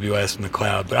with AWS in the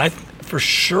cloud. But I for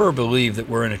sure believe that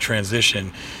we're in a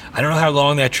transition. I don't know how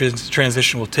long that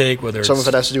transition will take, whether some of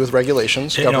it has to do with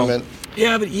regulations, government.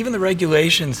 Yeah, but even the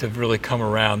regulations have really come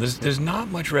around. There's not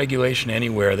much regulation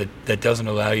anywhere that doesn't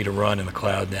allow you to run in the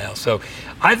cloud now. So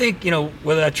I think,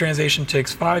 whether that transition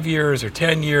takes 5 years or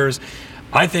 10 years,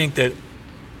 I think that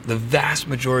the vast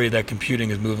majority of that computing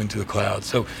is moving to the cloud.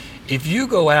 So if you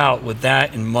go out with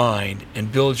that in mind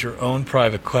and build your own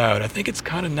private cloud, I think it's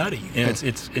kind of nutty.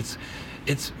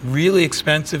 It's really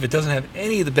expensive. It doesn't have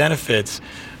any of the benefits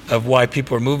of why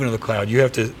people are moving to the cloud. You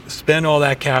have to spend all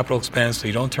that capital expense, so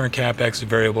you don't turn CapEx to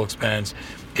variable expense.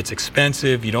 It's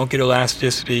expensive. You don't get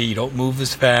elasticity. You don't move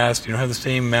as fast. You don't have the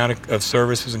same amount of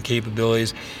services and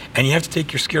capabilities. And you have to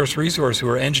take your scarce resource, who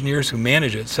are engineers who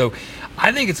manage it. So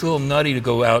I think it's a little nutty to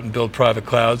go out and build private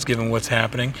clouds, given what's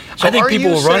happening. So I think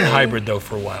people will run hybrid, though,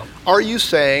 for a while. Are you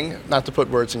saying, not to put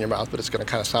words in your mouth, but it's going to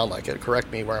kind of sound like it,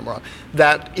 correct me where I'm wrong,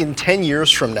 that in 10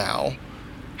 years from now,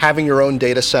 having your own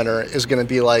data center is going to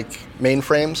be like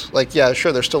mainframes? Like, yeah,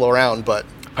 sure, they're still around, but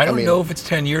I don't know if it's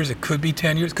 10 years. It could be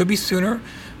 10 years. It could be sooner,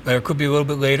 or it could be a little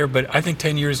bit later. But I think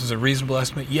 10 years is a reasonable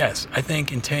estimate. Yes, I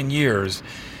think in 10 years,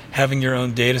 having your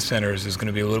own data centers is going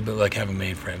to be a little bit like having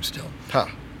mainframes still. Huh.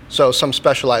 So some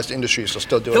specialized industries will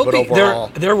still do it, but overall...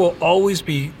 There will always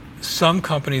be some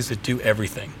companies that do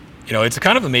everything. It's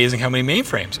kind of amazing how many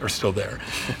mainframes are still there.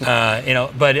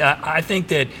 But I think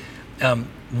that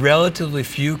relatively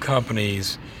few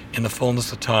companies in the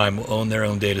fullness of time will own their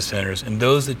own data centers, and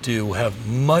those that do will have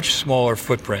much smaller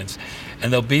footprints,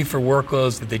 and they'll be for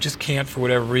workloads that they just can't, for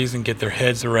whatever reason, get their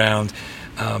heads around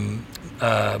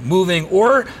moving,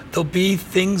 or there'll be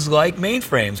things like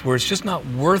mainframes where it's just not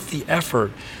worth the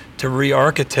effort to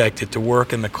re-architect it to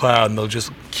work in the cloud, and they'll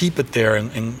just keep it there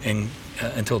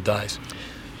until it dies.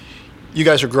 You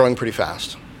guys are growing pretty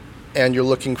fast, and you're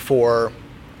looking for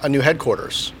a new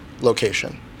headquarters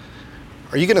location.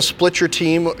 Are you going to split your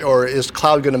team, or is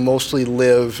cloud going to mostly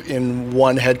live in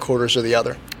one headquarters or the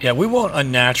other? Yeah, we won't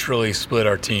unnaturally split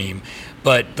our team,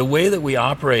 but the way that we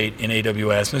operate in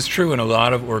AWS, and it's true in a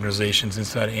lot of organizations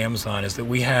inside Amazon, is that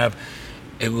we have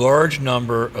a large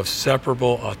number of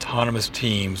separable autonomous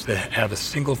teams that have a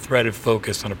single-threaded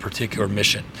focus on a particular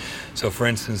mission. So for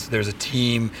instance, there's a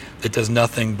team that does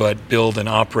nothing but build and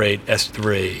operate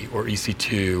S3 or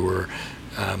EC2 or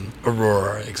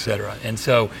Aurora, et cetera. And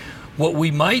so what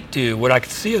we might do, what I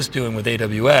could see us doing with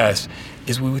AWS,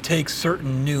 is we would take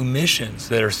certain new missions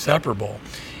that are separable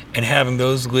and having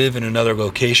those live in another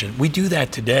location. We do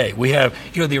that today. We have,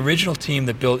 the original team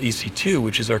that built EC2,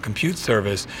 which is our compute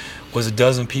service, was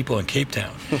 12 people in Cape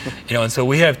Town. And so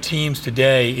we have teams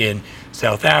today in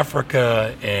South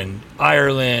Africa and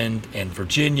Ireland and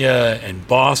Virginia and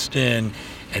Boston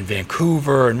and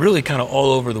Vancouver and really kind of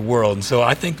all over the world. And so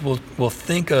I think we'll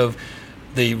think of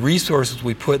the resources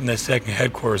we put in the second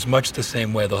headquarters much the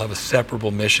same way. They'll have a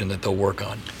separable mission that they'll work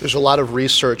on. There's a lot of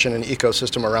research in an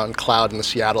ecosystem around cloud in the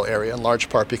Seattle area, in large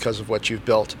part because of what you've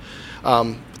built.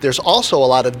 There's also a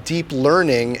lot of deep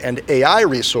learning and AI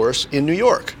resource in New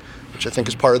York, which I think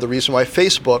is part of the reason why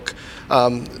Facebook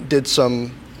did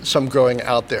some growing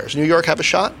out there. Does New York have a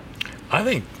shot? I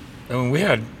mean, we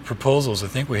had proposals. I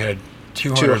think we had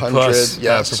 200 plus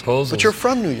yes. proposals. But you're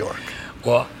from New York.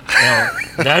 Well,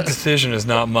 that decision is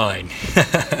not mine.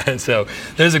 So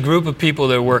there's a group of people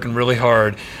that are working really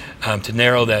hard to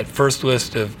narrow that first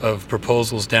list of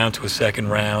proposals down to a second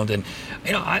round. And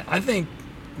I think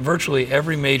virtually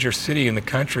every major city in the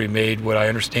country made what I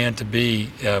understand to be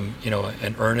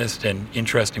an earnest and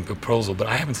interesting proposal, but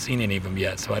I haven't seen any of them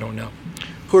yet, so I don't know.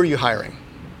 Who are you hiring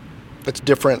that's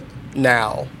different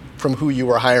now from who you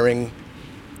were hiring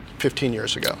 15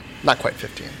 years ago? Not quite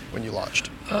 15, when you launched.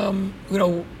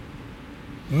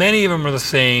 Many of them are the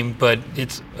same, but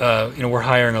it's we're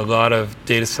hiring a lot of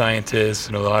data scientists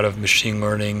and a lot of machine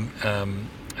learning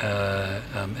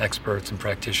experts and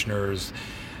practitioners.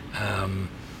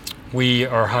 We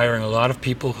are hiring a lot of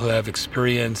people who have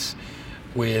experience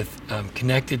with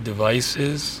connected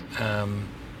devices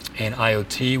and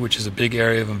IoT, which is a big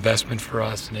area of investment for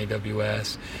us in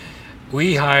AWS.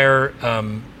 We hire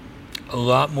a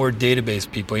lot more database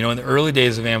people. In the early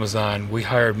days of Amazon, we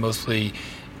hired mostly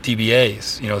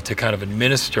DBAs, to kind of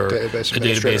administer the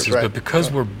databases. Right. But because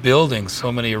we're building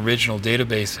so many original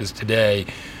databases today,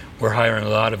 we're hiring a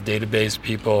lot of database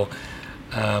people.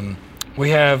 We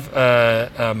have,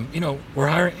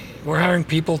 we're hiring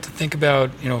people to think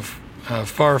about,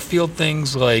 far field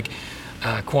things like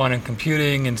quantum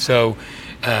computing, and so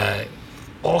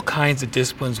all kinds of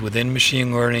disciplines within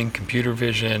machine learning, computer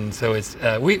vision. So it's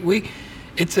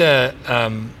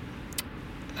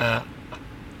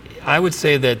I would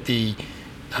say that the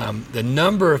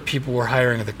number of people we're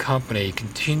hiring at the company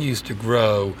continues to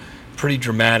grow pretty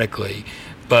dramatically.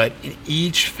 But in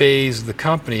each phase of the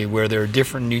company where there are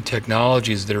different new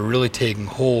technologies that are really taking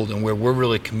hold and where we're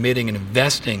really committing and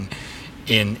investing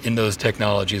in those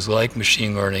technologies like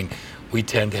machine learning, we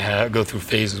tend to go through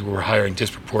phases where we're hiring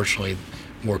disproportionately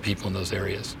more people in those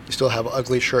areas. You still have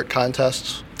ugly shirt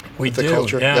contests? We do,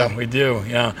 culture? Yeah, we do,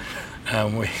 yeah.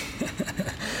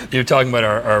 You're talking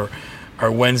about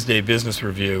our Wednesday business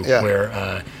review,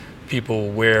 where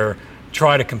people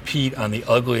try to compete on the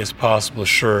ugliest possible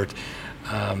shirt,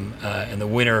 and the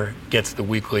winner gets the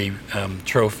weekly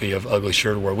trophy of Ugly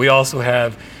Shirt Award. We also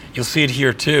have, you'll see it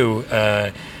here too,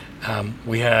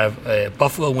 we have a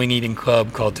Buffalo Wing Eating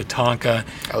Club called Tatanka.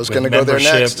 I was going to go there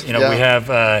next. We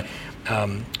have,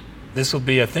 this will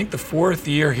be, I think, the 4th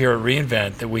year here at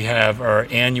reInvent that we have our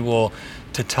annual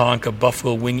Tatanka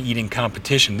Buffalo Wing Eating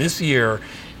Competition. This year,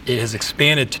 it has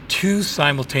expanded to 2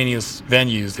 simultaneous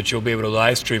venues that you'll be able to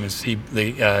live stream and see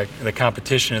the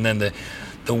competition, and then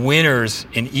the winners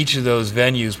in each of those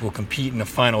venues will compete in the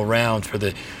final round for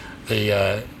the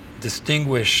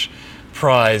distinguished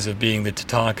prize of being the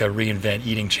Tatanka reInvent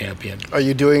Eating Champion. Are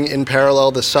you doing in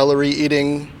parallel the celery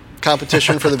eating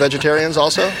competition for the vegetarians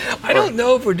also? I don't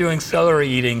know if we're doing celery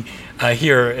eating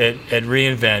here at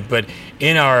reInvent, but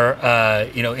in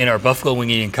our Buffalo Wing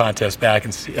Eating contest back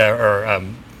in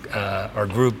our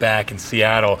group back in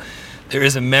Seattle, there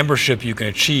is a membership you can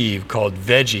achieve called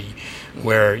Veggie,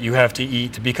 where you have to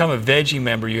become a Veggie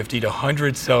member, you have to eat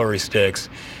 100 celery sticks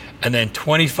and then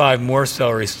 25 more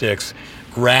celery sticks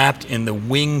wrapped in the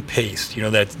wing paste,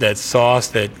 that sauce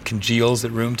that congeals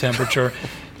at room temperature.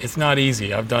 It's not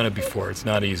easy. I've done it before. It's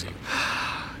not easy.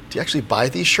 Do you actually buy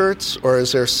these shirts, or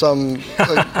is there some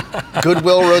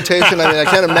Goodwill rotation? I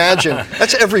can't imagine.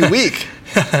 That's every week.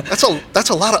 That's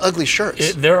a lot of ugly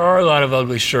shirts. There are a lot of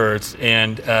ugly shirts,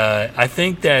 and I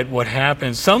think that what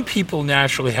happens, some people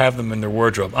naturally have them in their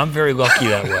wardrobe. I'm very lucky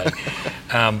that way.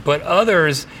 But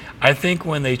others, I think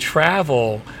when they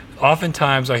travel,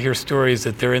 oftentimes I hear stories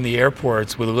that they're in the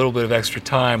airports with a little bit of extra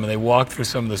time, and they walk through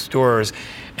some of the stores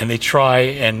and they try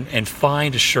and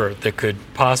find a shirt that could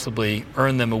possibly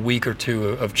earn them a week or two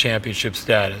of championship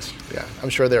status. Yeah, I'm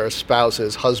sure there are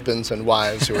spouses, husbands, and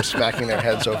wives who are smacking their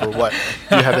heads over what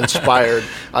you have inspired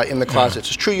in the closets.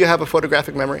 It's true you have a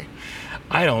photographic memory?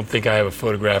 I don't think I have a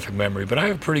photographic memory, but I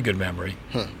have a pretty good memory.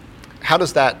 How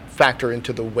does that factor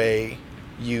into the way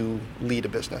you lead a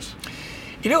business?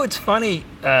 It's funny.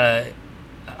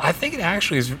 I think it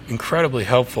actually is incredibly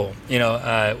helpful.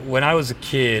 When I was a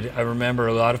kid, I remember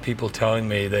a lot of people telling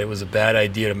me that it was a bad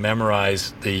idea to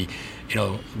memorize the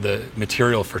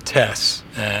material for tests.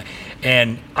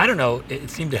 And I don't know, it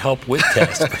seemed to help with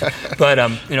tests.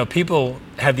 but people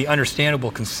had the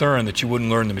understandable concern that you wouldn't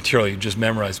learn the material, you just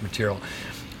memorize material.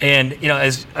 And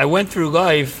as I went through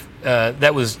life,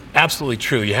 that was absolutely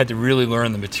true. You had to really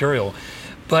learn the material.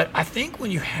 But I think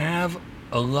when you have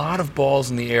a lot of balls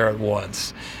in the air at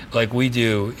once, like we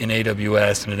do in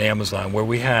AWS and at Amazon, where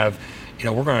we have,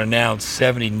 we're going to announce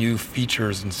 70 new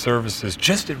features and services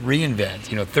just at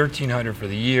reInvent, 1,300 for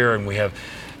the year, and we have,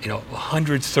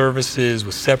 100 services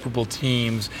with separable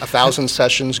teams. 1,000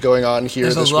 sessions going on here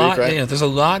this week, right? There's a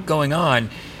lot going on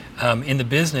in the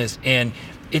business, and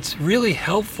it's really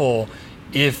helpful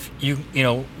if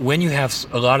when you have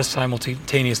a lot of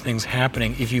simultaneous things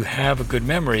happening, if you have a good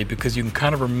memory, because you can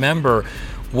kind of remember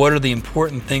what are the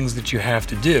important things that you have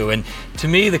to do. And to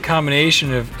me, the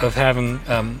combination of having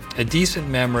a decent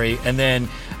memory and then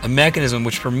a mechanism,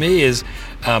 which for me is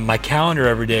my calendar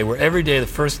every day, where every day the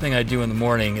first thing I do in the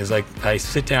morning is I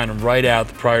sit down and write out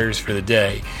the priorities for the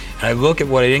day. And I look at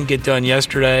what I didn't get done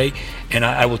yesterday, and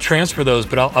I will transfer those,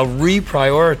 but I'll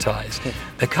reprioritize.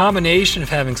 The combination of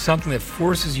having something that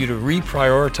forces you to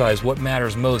reprioritize what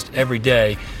matters most every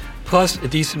day, plus a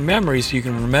decent memory so you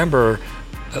can remember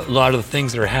a lot of the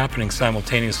things that are happening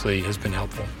simultaneously, has been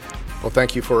helpful. Well,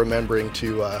 thank you for remembering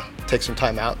to take some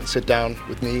time out and sit down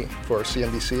with me for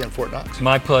CNBC and Fort Knox.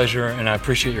 My pleasure, and I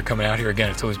appreciate your coming out here again.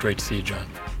 It's always great to see you, John.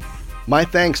 My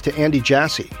thanks to Andy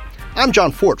Jassy. I'm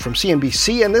John Fort from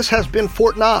CNBC, and this has been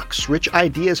Fort Knox, Rich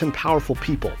Ideas and Powerful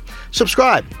People.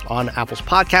 Subscribe on Apple's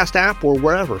podcast app or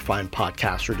wherever fine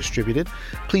podcasts are distributed.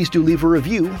 Please do leave a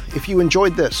review if you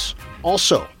enjoyed this.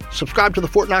 Also, subscribe to the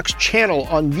Fort Knox channel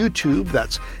on YouTube.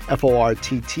 That's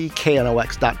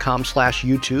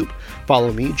FortKnox.com/YouTube.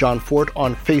 Follow me, John Fort,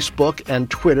 on Facebook and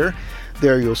Twitter.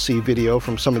 There you'll see video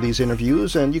from some of these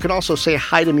interviews, and you can also say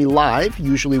hi to me live,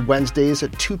 usually Wednesdays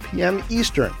at 2 p.m.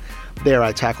 Eastern. There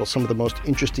I tackle some of the most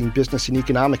interesting business and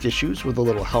economic issues with a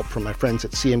little help from my friends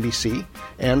at CNBC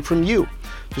and from you.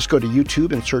 Just go to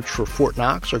YouTube and search for Fort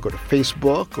Knox, or go to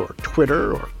Facebook or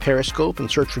Twitter or Periscope and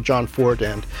search for John Fort,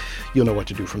 and you'll know what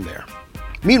to do from there.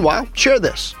 Meanwhile, share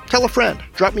this. Tell a friend.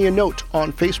 Drop me a note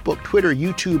on Facebook, Twitter,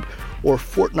 YouTube, or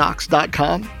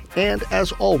FortKnox.com. And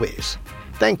as always,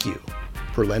 thank you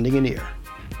for lending an ear.